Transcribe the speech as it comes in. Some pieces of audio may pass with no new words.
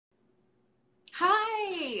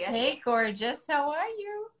Hey, gorgeous. How are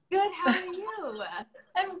you? Good. How are you?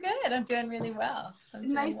 I'm good. I'm doing really well.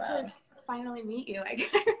 Nice to finally meet you.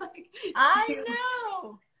 I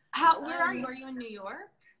know. Where are you? Are you in New York?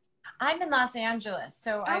 I'm in Los Angeles,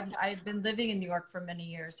 so Okay. I've been living in New York for many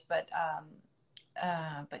years, but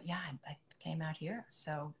yeah, I came out here.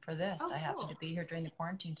 So for this, I happened to be here during the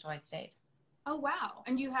quarantine, so I stayed. Oh wow!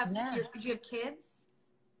 And do you have kids?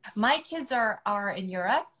 My kids are in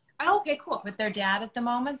Europe. Oh, okay, cool. With their dad at the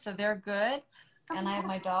moment, so they're good. Oh, and I have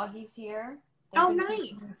my doggies here. They've been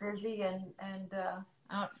nice. Busy and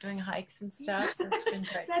out doing hikes and stuff. So it's been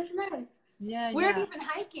great. That's nice. Yeah. Where have you been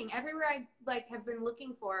hiking? Everywhere I have been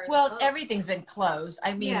looking for. Well, everything's been closed.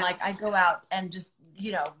 I mean, Yeah. I go out and just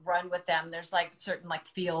run with them. There's certain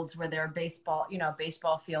fields where there are baseball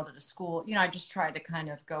field at a school. I just try to kind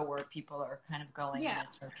of go where people are kind of going, and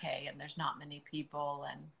it's okay, and there's not many people,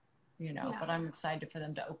 and but I'm excited for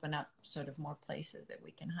them to open up sort of more places that we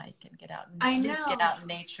can hike and get out and get out in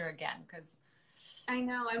nature again. Because I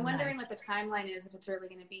know. I'm wondering what the timeline is, if it's really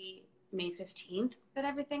going to be May 15th that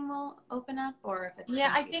everything will open up, or if it's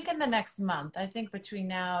I think in the next month. I think between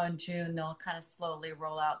now and June they'll kind of slowly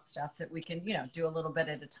roll out stuff that we can do a little bit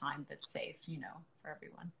at a time that's safe for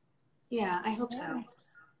everyone. Yeah, I hope so.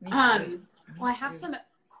 Well, I have some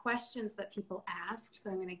questions that people asked that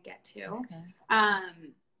I'm going to get to. Okay.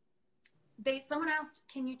 Someone asked,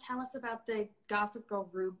 can you tell us about the Gossip Girl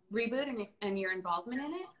reboot and your involvement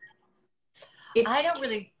in it? I don't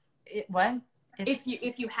really. What?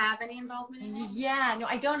 If you have any involvement in it? Yeah, no,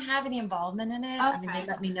 I don't have any involvement in it. Okay. I mean, they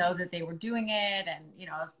let me know that they were doing it, and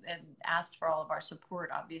and asked for all of our support,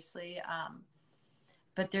 obviously.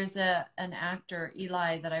 But there's an actor,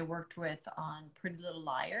 Eli, that I worked with on Pretty Little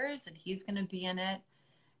Liars, and he's going to be in it.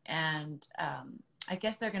 And I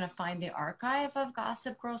guess they're going to find the archive of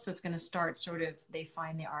Gossip Girl. So it's going to start they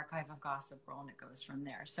find the archive of Gossip Girl and it goes from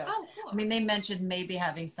there. So, cool. I mean, they mentioned maybe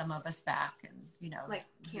having some of us back and,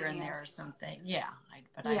 here and there or something. Yeah.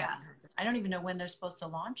 I don't even know when they're supposed to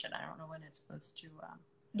launch it. I don't know when it's supposed to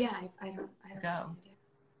I don't go.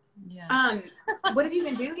 Yeah. What have you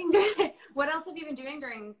been doing? What else have you been doing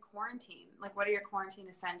during quarantine? What are your quarantine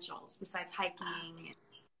essentials besides hiking?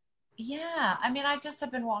 Yeah, I mean, I just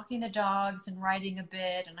have been walking the dogs and writing a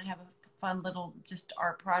bit, and I have a fun little just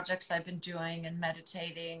art projects I've been doing and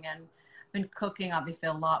meditating, and been cooking obviously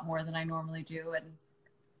a lot more than I normally do, and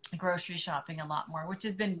grocery shopping a lot more, which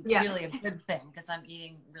has been really a good thing because I'm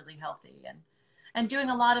eating really healthy and doing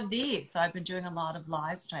a lot of these. So I've been doing a lot of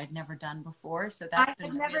lives, which I had never done before. So that's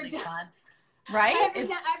been really fun. Right?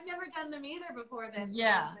 I've never done them either before this.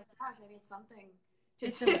 Yeah. I was like, gosh, I need something.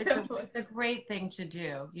 It's a great thing to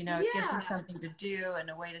do. It gives you something to do and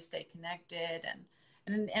a way to stay connected,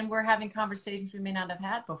 and we're having conversations we may not have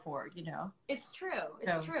had before. It's true.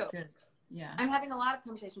 It's true. It's good. Yeah. I'm having a lot of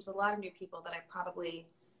conversations with a lot of new people that I probably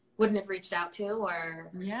wouldn't have reached out to, or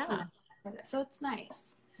so it's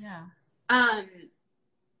nice. Yeah.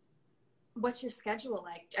 What's your schedule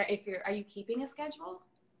like? Are you keeping a schedule?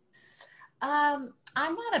 I'm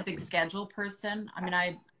not a big schedule person. I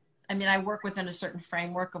mean, I work within a certain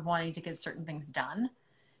framework of wanting to get certain things done.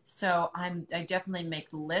 So I definitely make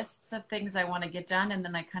lists of things I want to get done. And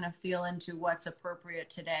then I kind of feel into what's appropriate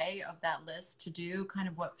today of that list to do, kind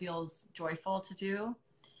of what feels joyful to do.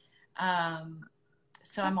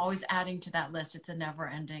 So I'm always adding to that list. It's a never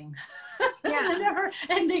ending,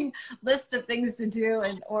 list of things to do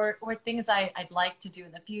or things I'd like to do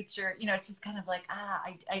in the future. It's just kind of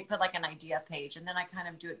I put an idea page, and then I kind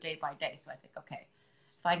of do it day by day. So I think, okay,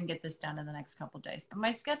 if I can get this done in the next couple of days. But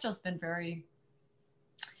my schedule's been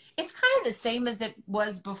it's kind of the same as it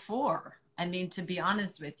was before. I mean, to be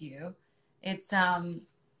honest with you, it's, I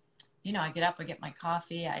get up, I get my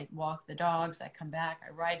coffee, I walk the dogs, I come back,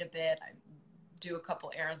 I write a bit, I do a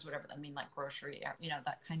couple errands, whatever. I mean, grocery,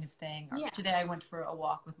 that kind of thing. Today I went for a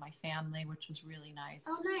walk with my family, which was really nice.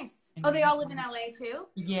 Oh, nice. They all live in LA too?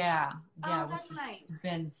 Yeah. Oh, that's nice. It's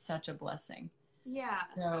been such a blessing. Yeah.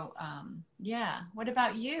 So, what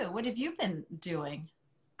about you? What have you been doing?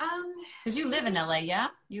 Because you live in LA, yeah?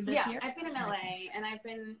 You live here? Yeah, I've been in LA, and I've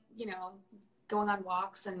been, going on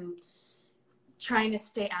walks and trying to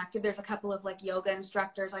stay active. There's a couple of yoga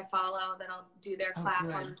instructors I follow that I'll do their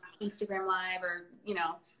class on Instagram Live, or,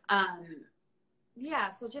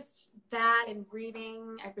 so just that and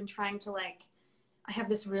reading. I've been trying to I have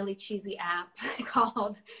this really cheesy app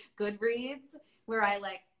called Goodreads where I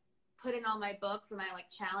put in all my books and I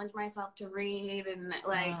challenge myself to read and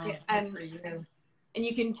and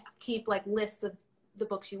you can keep lists of the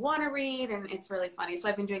books you want to read, and it's really funny. So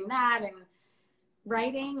I've been doing that and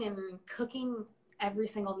writing and cooking every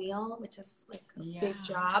single meal, which is like a Yeah. big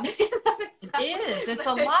job. It is. It's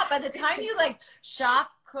a lot. By the time you like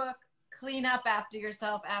shop, cook, clean up after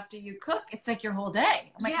yourself after you cook, it's like your whole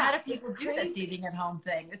day. I'm like, how do people do this eating at home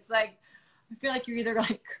thing? It's like, I feel like you're either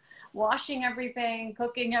like washing everything,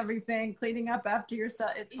 cooking everything, cleaning up after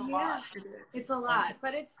yourself. It's a lot. It's a lot.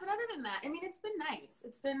 But other than that, I mean, it's been nice.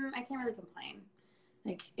 I can't really complain.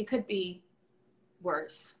 Like, it could be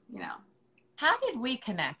worse, you know. How did we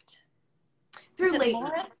connect? Through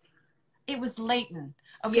Leighton. It was Leighton.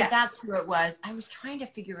 Okay, yes. That's who it was. I was trying to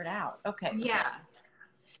figure it out. Okay. Yeah.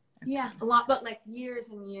 Okay. Yeah, a lot, but like years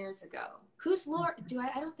and years ago. Who's Laura?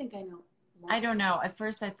 I don't think I know. Laura. I don't know. At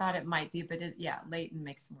first I thought it might be, but Leighton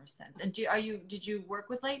makes more sense. And did you work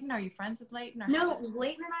with Leighton? Are you friends with Leighton? No,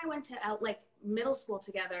 Leighton and I went to like middle school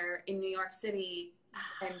together in New York City,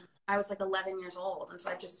 and I was like 11 years old, and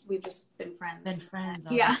so we've just been friends. Been friends.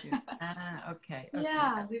 Yeah. Okay.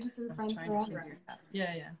 Yeah, we've just been friends forever.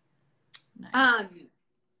 Yeah. Nice.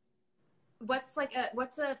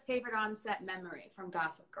 What's a favorite on-set memory from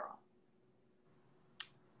Gossip Girl?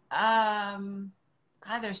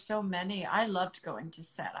 God, there's so many. I loved going to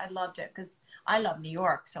set. I loved it because I love New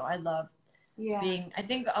York, so I love being. I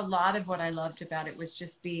think a lot of what I loved about it was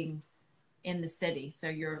just being in the city. So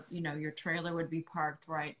your trailer would be parked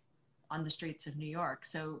right on the streets of New York.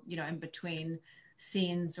 So in between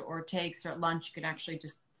scenes or takes or at lunch, you could actually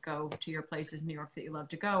just go to your places in New York that you love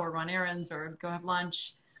to go, or run errands, or go have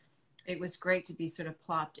lunch. It was great to be sort of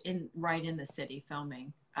plopped in right in the city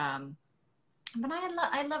filming. But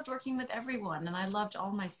I loved working with everyone, and I loved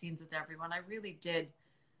all my scenes with everyone. I really did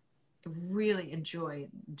really enjoy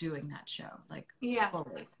doing that show, like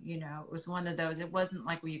fully. It was one of those. It wasn't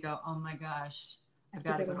like where you go, oh my gosh, I've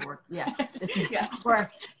got to go to work. Yeah. Or,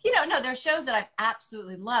 no, there are shows that I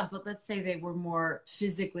absolutely love, but let's say they were more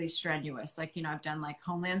physically strenuous. Like, I've done like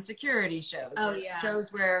Homeland Security shows.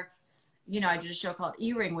 Shows where, I did a show called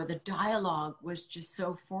E-Ring where the dialogue was just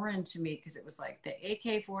so foreign to me because it was like the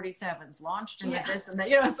AK-47s launched into this and that.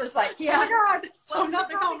 It's just like, oh my God, so not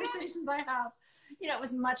the conversations I have. It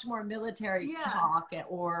was much more military talk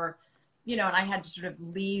or, and I had to sort of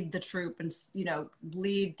lead the troop and,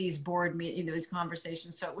 lead these board meetings, these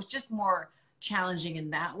conversations. So it was just more challenging in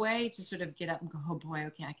that way to sort of get up and go, oh boy,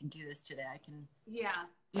 okay, I can do this today. I can,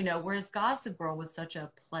 whereas Gossip Girl was such a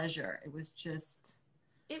pleasure. It was just...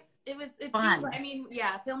 It fun. Seems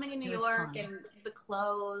like, filming in New York and the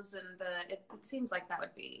clothes and it seems like that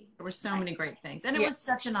would be. There were so many great things. And it was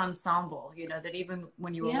such an ensemble, that even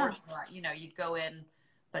when you were working a lot, you'd go in,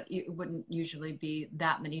 but it wouldn't usually be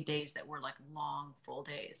that many days that were like long, full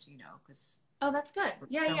days, because. Oh, that's good.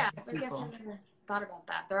 Yeah. I guess I never thought about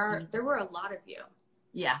that. There were a lot of you.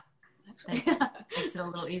 Yeah. Actually. Makes it a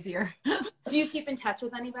little easier. Do you keep in touch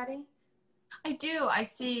with anybody? I do. I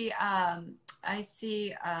see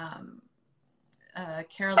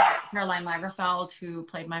Caroline Lagerfeld, who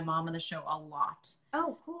played my mom on the show, a lot.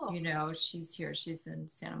 Oh, cool. She's here. She's in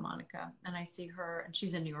Santa Monica. And I see her, and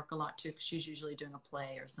she's in New York a lot too, because she's usually doing a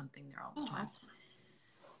play or something there all the time. Awesome.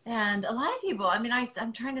 And a lot of people, I mean,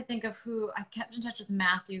 I'm trying to think of who. I kept in touch with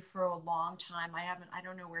Matthew for a long time. I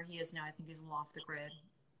don't know where he is now. I think he's a little off the grid.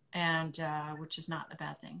 And which is not a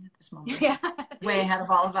bad thing at this moment. Yeah. Way ahead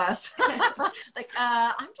of all of us. Like,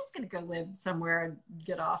 I'm just going to go live somewhere and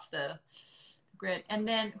get off the grid. And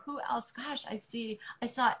then who else? Gosh, I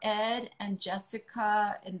saw Ed and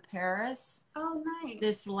Jessica in Paris. Oh, nice.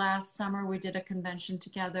 This last summer, we did a convention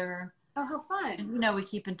together. Oh, how fun. And, we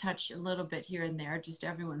keep in touch a little bit here and there. Just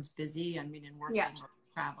everyone's busy. I mean, in working or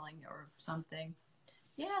traveling or something.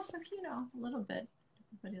 Yeah, so, a little bit.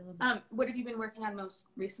 What have you been working on most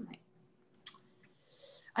recently?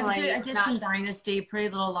 I did some Dynasty, Pretty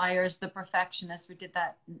Little Liars, The Perfectionist. We did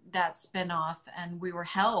that spinoff, and we were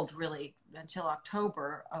held really until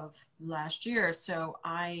October of last year. So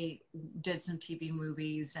I did some TV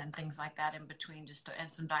movies and things like that in between,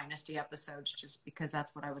 and some Dynasty episodes, just because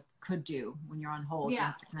that's what I could do when you're on hold.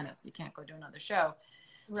 Yeah. You can't go do another show.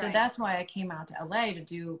 Right. So that's why I came out to LA to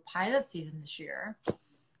do pilot season this year,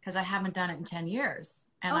 because I haven't done it in 10 years.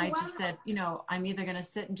 And I just said, I'm either going to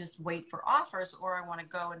sit and just wait for offers, or I want to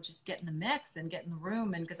go and just get in the mix and get in the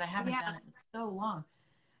room. And because I haven't done it in so long.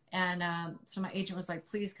 And so my agent was like,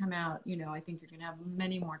 please come out. I think you're going to have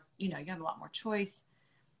many more, you have a lot more choice.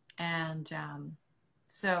 And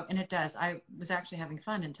and it does. I was actually having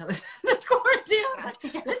fun until the quarantine. I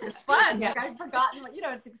was like, this is fun. Like, I've forgotten,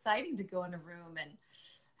 it's exciting to go in a room and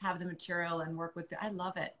have the material and work with I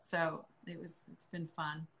love it. So it's been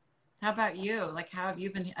fun. How about you? Like, how have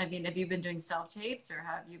you been? I mean, have you been doing self-tapes, or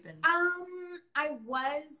how have you been? I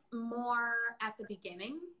was more at the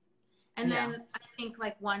beginning. And then I think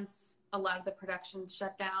like once a lot of the production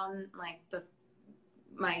shut down, like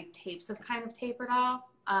my tapes have kind of tapered off.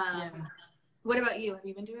 Yeah. What about you? Have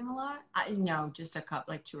you been doing a lot? No, just a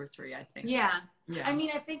couple, like 2 or 3, I think. Yeah. Yeah. I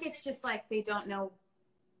mean, I think it's just like they don't know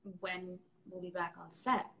when we'll be back on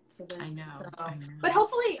set. So I know. But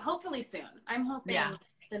hopefully soon. I'm hoping Yeah.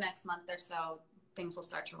 the next month or so things will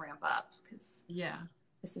start to ramp up, because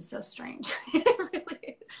this is so strange. It really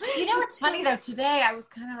is. You know what's funny though? Today I was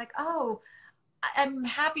kind of like, oh, I'm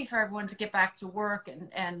happy for everyone to get back to work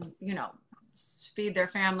and you know, feed their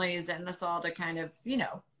families and us all to kind of, you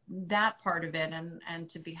know, that part of it and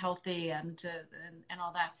to be healthy and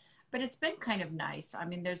all that. But it's been kind of nice. I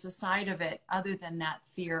mean, there's a side of it other than that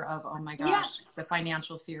fear of, oh my gosh, the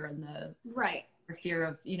financial fear and the fear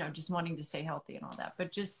of, you know, just wanting to stay healthy and all that.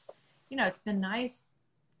 But just, you know, it's been nice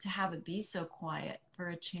to have it be so quiet for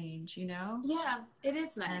a change, you know? Yeah, it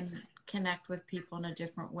is nice. And connect with people in a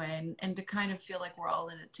different way and to kind of feel like we're all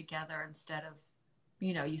in it together instead of,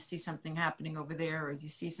 you know, you see something happening over there or you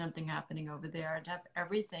see something happening over there, and to have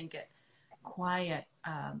everything get quiet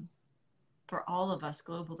for all of us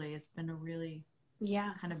globally. It's been a really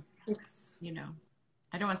kind of, it's, you know,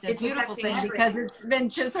 I don't want to say a beautiful thing because it's been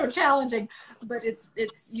just so challenging, but it's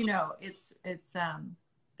you know, it's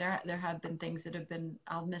there have been things that have been,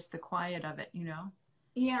 I'll miss the quiet of it, you know?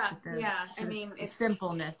 I mean, the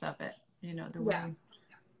simpleness of it, you know, the way.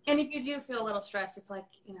 And if you do feel a little stressed, it's like,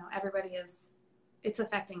 you know, it's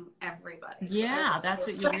affecting everybody. Yeah, so that's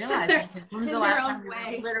what you realize. When was the last time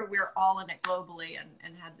we're all in it globally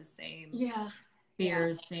and had the same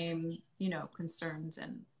fears, same, you know, concerns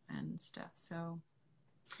and stuff. So,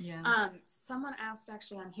 yeah. Someone asked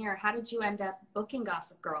actually on here, how did you end up booking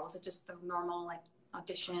Gossip Girl? Was it just the normal like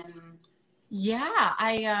audition? Yeah,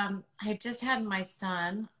 I just had my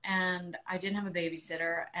son and I didn't have a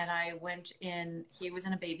babysitter, and I went in, he was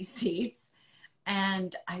in a baby seat,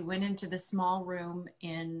 and I went into the small room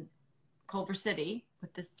in Culver City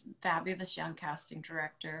with this fabulous young casting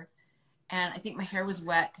director. And I think my hair was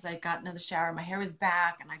wet because I got into the shower, my hair was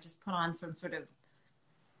back, and I just put on some sort of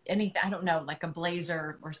anything, I don't know, like a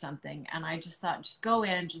blazer or something. And I just thought, just go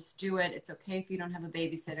in, just do it. It's okay if you don't have a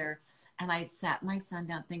babysitter. And I sat my son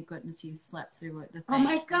down. Thank goodness he slept through it. Oh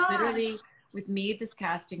my God. Literally with me, this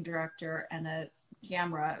casting director, and a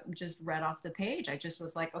camera, just read off the page. I just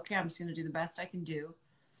was like, okay, I'm just going to do the best I can do.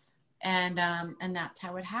 And that's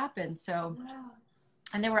how it happened. So,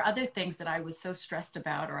 and there were other things that I was so stressed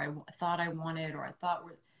about, or I thought I wanted, or I thought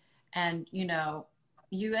were, and you know,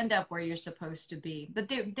 you end up where you're supposed to be. But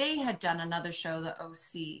they had done another show, The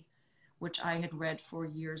OC, which I had read for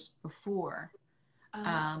years before.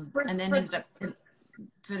 And then ended up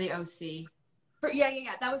for The OC.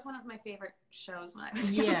 Yeah. That was one of my favorite shows when I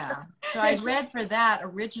was younger. So I read for that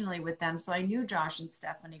originally with them. So I knew Josh and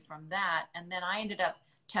Stephanie from that. And then I ended up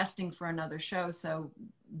testing for another show. So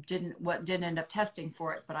didn't end up testing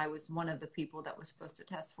for it, but I was one of the people that was supposed to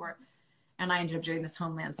test for it. And I ended up doing this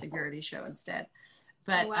Homeland Security show instead.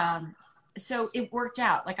 But so it worked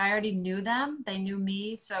out. Like I already knew them, they knew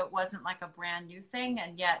me, so it wasn't like a brand new thing.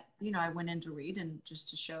 And yet, you know, I went in to read and just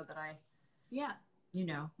to show that I, you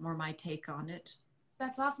know, more my take on it.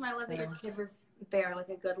 That's awesome. I love that your kid was there, like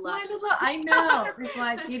a good luck. I know. It's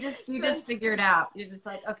like you just figure it out. You're just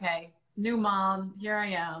like, okay, new mom, here I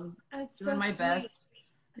am, doing my best.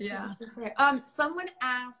 Yeah. Someone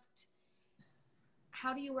asked,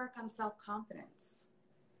 how do you work on self-confidence?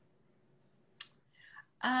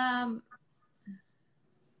 Well,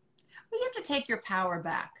 you have to take your power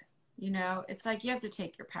back. You know, it's like you have to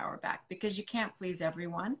take your power back because you can't please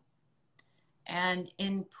everyone. And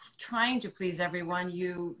in trying to please everyone,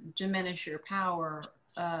 you diminish your power,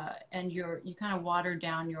 and you kind of water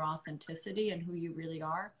down your authenticity and who you really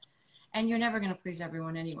are. And you're never going to please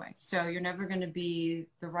everyone anyway. So you're never going to be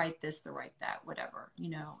the right this, the right that, whatever, you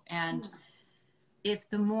know. And if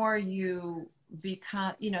the more you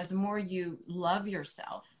become, you know, the more you love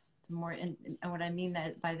yourself, the more, and what I mean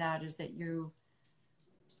by that is that you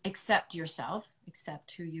accept yourself,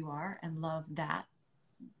 accept who you are, and love that,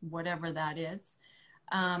 whatever that is,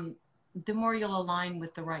 the more you'll align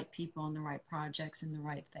with the right people and the right projects and the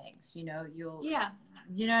right things. You know,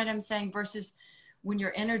 you know what I'm saying? Versus when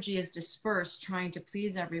your energy is dispersed trying to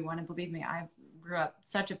please everyone. And believe me, I grew up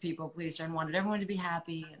such a people pleaser and wanted everyone to be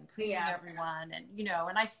happy and pleasing everyone. And, you know,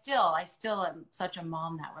 and I still am such a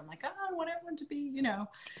mom that way. I'm like, I want everyone to be, you know.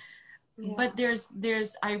 But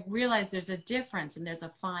I realize there's a difference, and there's a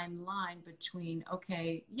fine line between,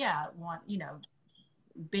 okay, you know,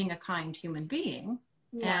 being a kind human being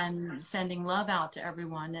and sending love out to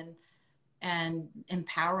everyone and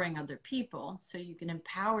empowering other people so you can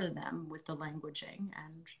empower them with the languaging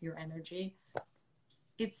and your energy.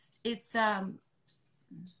 it's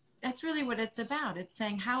that's really what it's about. It's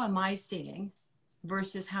saying, how am I seeing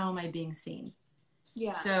versus how am I being seen?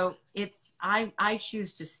 Yeah. So I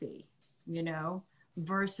choose to see, you know,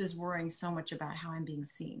 versus worrying so much about how I'm being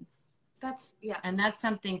seen. Yeah. And that's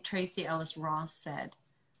something Tracy Ellis Ross said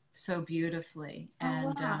so beautifully. Oh,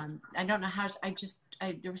 And wow. I don't know how,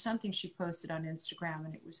 there was something she posted on Instagram,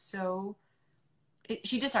 and it was so,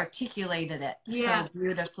 she just articulated it Yeah. so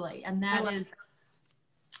beautifully. And that is,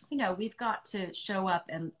 you know, we've got to show up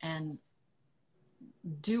and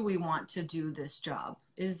do we want to do this job?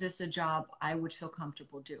 Is this a job I would feel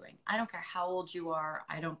comfortable doing? I don't care how old you are.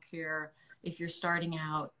 I don't care if you're starting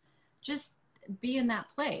out. Just be in that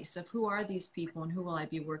place of, who are these people and who will I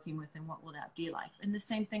be working with and what will that be like? And the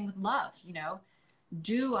same thing with love, you know,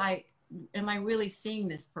 am I really seeing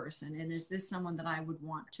this person? And is this someone that I would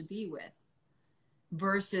want to be with?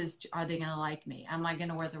 Versus, are they going to like me? Am I going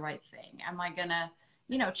to wear the right thing? Am I going to,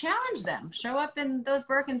 you know, challenge them, show up in those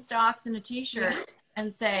Birkenstocks and a t-shirt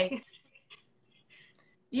and say,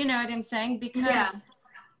 you know what I'm saying? Because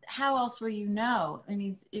how else will you know? I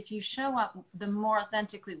mean, if you show up, the more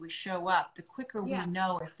authentically we show up, the quicker we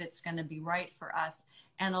know if it's going to be right for us,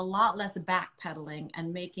 and a lot less backpedaling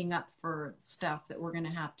and making up for stuff that we're going to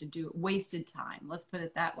have to do. Wasted time. Let's put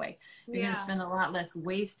it that way. You're going to spend a lot less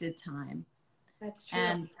wasted time. That's true.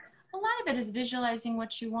 And a lot of it is visualizing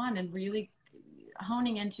what you want and really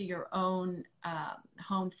honing into your own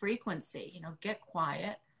home frequency. You know, get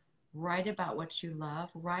quiet, write about what you love,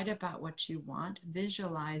 write about what you want,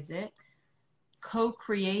 visualize it,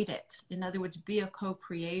 co-create it. In other words, be a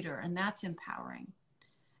co-creator, and that's empowering.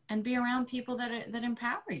 And be around people that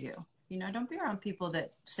empower you. You know, don't be around people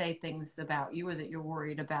that say things about you or that you're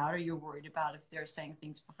worried about, or you're worried about if they're saying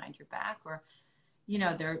things behind your back, or, you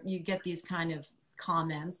know, you get these kind of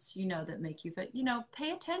comments, you know, that make you, but, you know,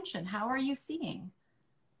 pay attention. How are you seeing?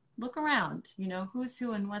 Look around, you know, who's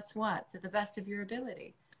who and what's what to the best of your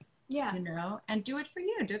ability. Yeah. You know, and do it for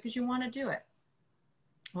you. Do it because you want to do it.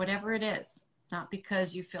 Whatever it is. Not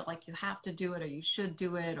because you feel like you have to do it or you should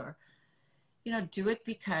do it, or, you know, do it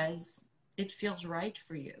because it feels right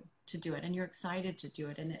for you to do it and you're excited to do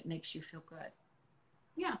it and it makes you feel good.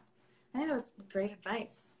 Yeah. I think that was great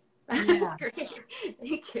advice. Yeah. That's great.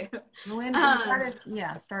 Thank you. When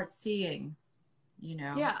start seeing, you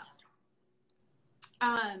know. Yeah.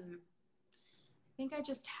 I think I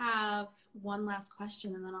just have one last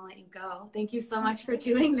question and then I'll let you go. Thank you so much for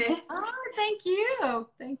doing this. Oh, thank you.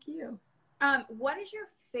 Thank you. What is your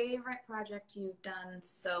favorite project you've done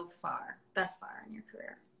thus far in your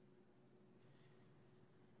career?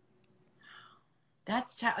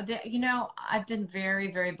 You know, I've been very,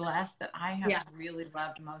 very blessed that I have really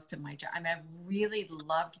loved most of my job. I mean, I've really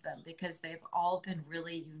loved them because they've all been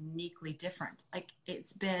really uniquely different. Like,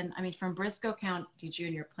 it's been, I mean, from Briscoe County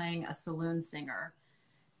Jr. playing a saloon singer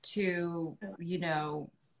to, you know,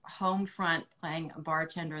 Homefront playing a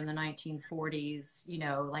bartender in the 1940s, you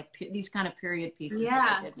know, like these kind of period pieces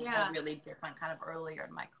that I did were really different kind of earlier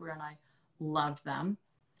in my career, and I loved them.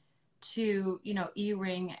 To, you know,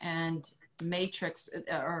 E-Ring and Matrix,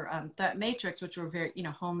 Matrix, which were very, you know,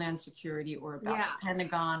 Homeland Security, or about the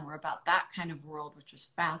Pentagon, or about that kind of world, which was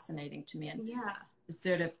fascinating to me. And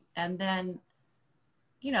sort of, and then,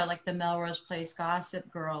 you know, like the Melrose Place Gossip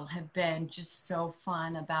Girl have been just so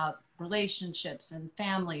fun about relationships and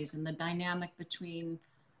families and the dynamic between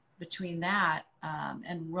that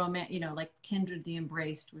and romance, you know, like Kindred the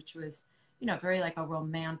Embraced, which was, you know, very like a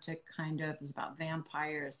romantic kind of, it was about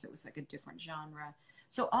vampires. It was like a different genre.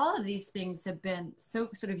 So all of these things have been so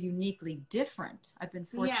sort of uniquely different. I've been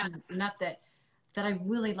fortunate enough that I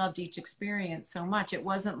really loved each experience so much. It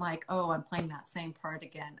wasn't like, oh, I'm playing that same part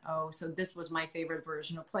again. Oh, so this was my favorite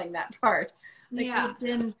version of playing that part. Like, they've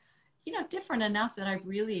been, you know, different enough that I've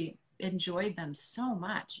really enjoyed them so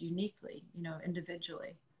much uniquely, you know,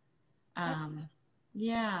 individually. That's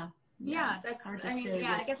hard to say.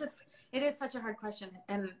 I guess it is such a hard question,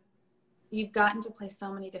 and you've gotten to play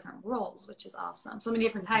so many different roles, which is awesome. So many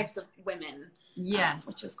different types of women.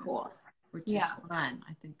 Which is cool. Which is fun.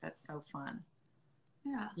 I think that's so fun.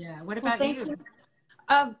 Yeah. What about you?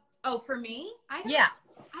 For me? I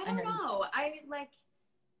don't know.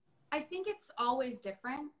 I think it's always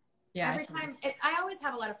different. Yeah. Every time I always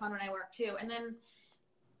have a lot of fun when I work too. And then,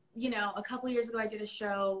 you know, a couple of years ago I did a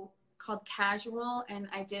show called Casual, and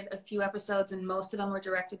I did a few episodes, and most of them were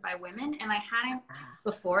directed by women, and I hadn't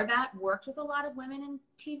before that worked with a lot of women in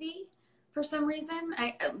TV for some reason.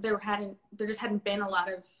 There just hadn't been a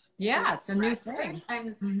lot of it's a new thing,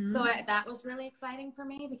 and so that was really exciting for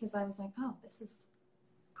me, because I was like, oh, this is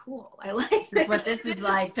cool. I like this is what this is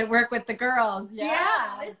like to work with the girls.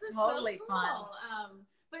 Yeah, this is totally so cool. fun.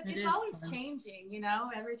 But It it's is always fun. changing, you know,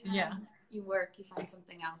 every time you work, you find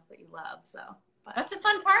something else that you love. So but, that's the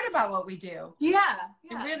fun part about what we do. Yeah.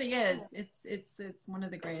 It really is. It's one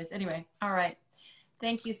of the greatest. Anyway, all right.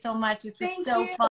 Thank you so much. This was so fun.